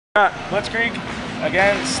Blitzgrieg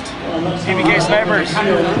against PBK Snipers. Should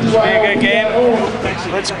be a good game.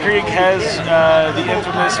 Blitzgrieg has the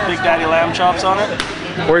infamous Big Daddy Lamb chops on it.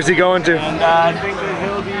 Where's he going to? And I think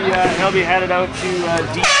that he'll be headed out to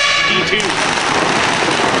D2.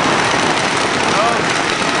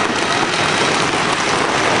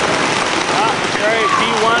 That's right,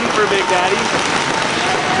 D1 for Big Daddy.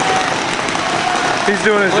 He's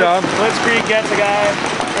doing his job. Blitzgrieg gets a guy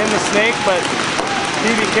in the snake, but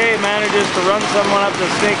PBK manages to run someone up to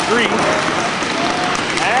snake 3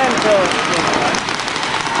 and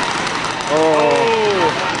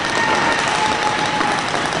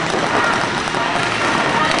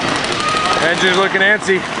Andrew's looking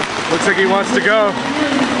antsy. Looks like he wants to go.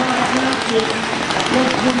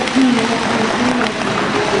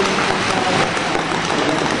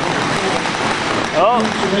 Oh,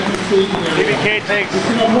 PBK takes the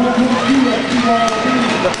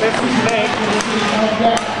 5th snake.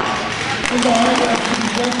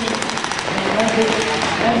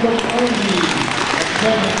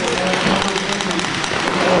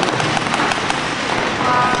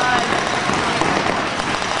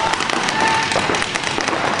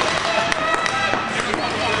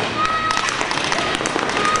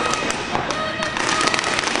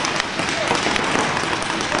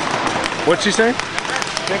 What's she saying?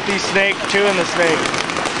 50 snake, 2 in the snake.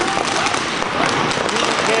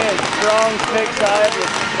 PBK strong snake side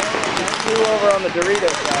with 2 over on the Dorito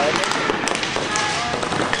side.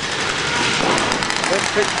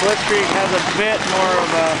 Blitzgrieg has a bit more of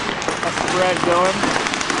a spread going.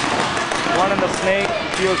 1 in the snake,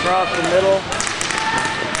 2 across the middle,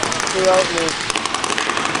 2 out in the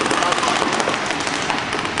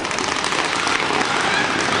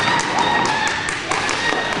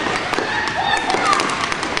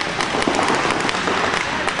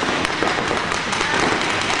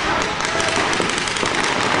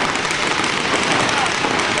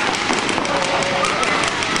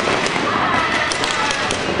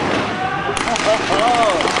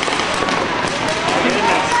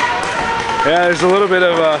Yeah, there's a little bit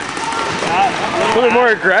of a little more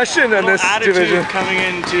aggression in this division coming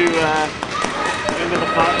into the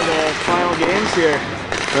final games here.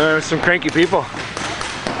 There's some cranky people.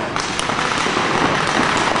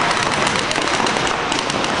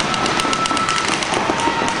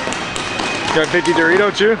 Got 50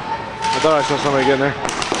 Dorito too? I thought I saw somebody getting there.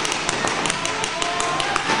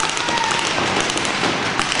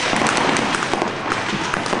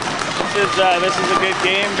 This is a good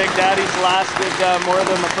game. Big Daddy's lasted more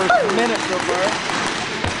than the first minute so far.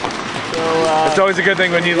 So it's always a good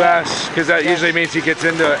thing when you last, because that usually means he gets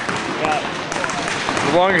into it. Yeah.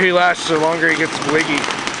 The longer he lasts, the longer he gets wiggy.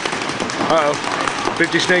 Uh-oh.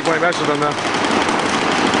 50 snake might mess with him now.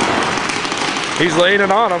 He's laying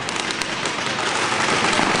it on him.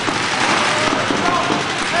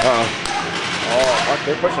 Uh-oh. Oh,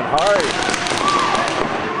 they're pushing hard.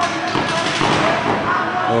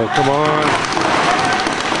 Oh, come on.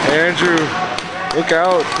 Andrew, look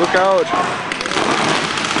out, look out.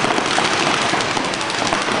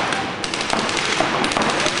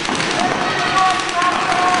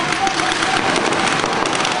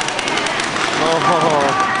 Oh.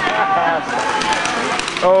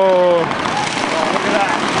 Oh. Look at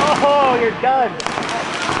that. Oh, you're done.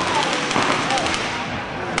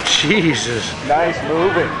 Jesus. Nice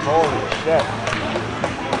moving. Holy shit.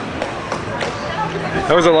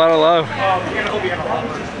 That was a lot of love. I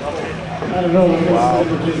don't know. Wow.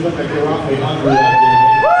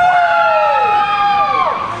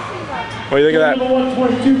 What do you think of that?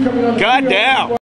 God damn.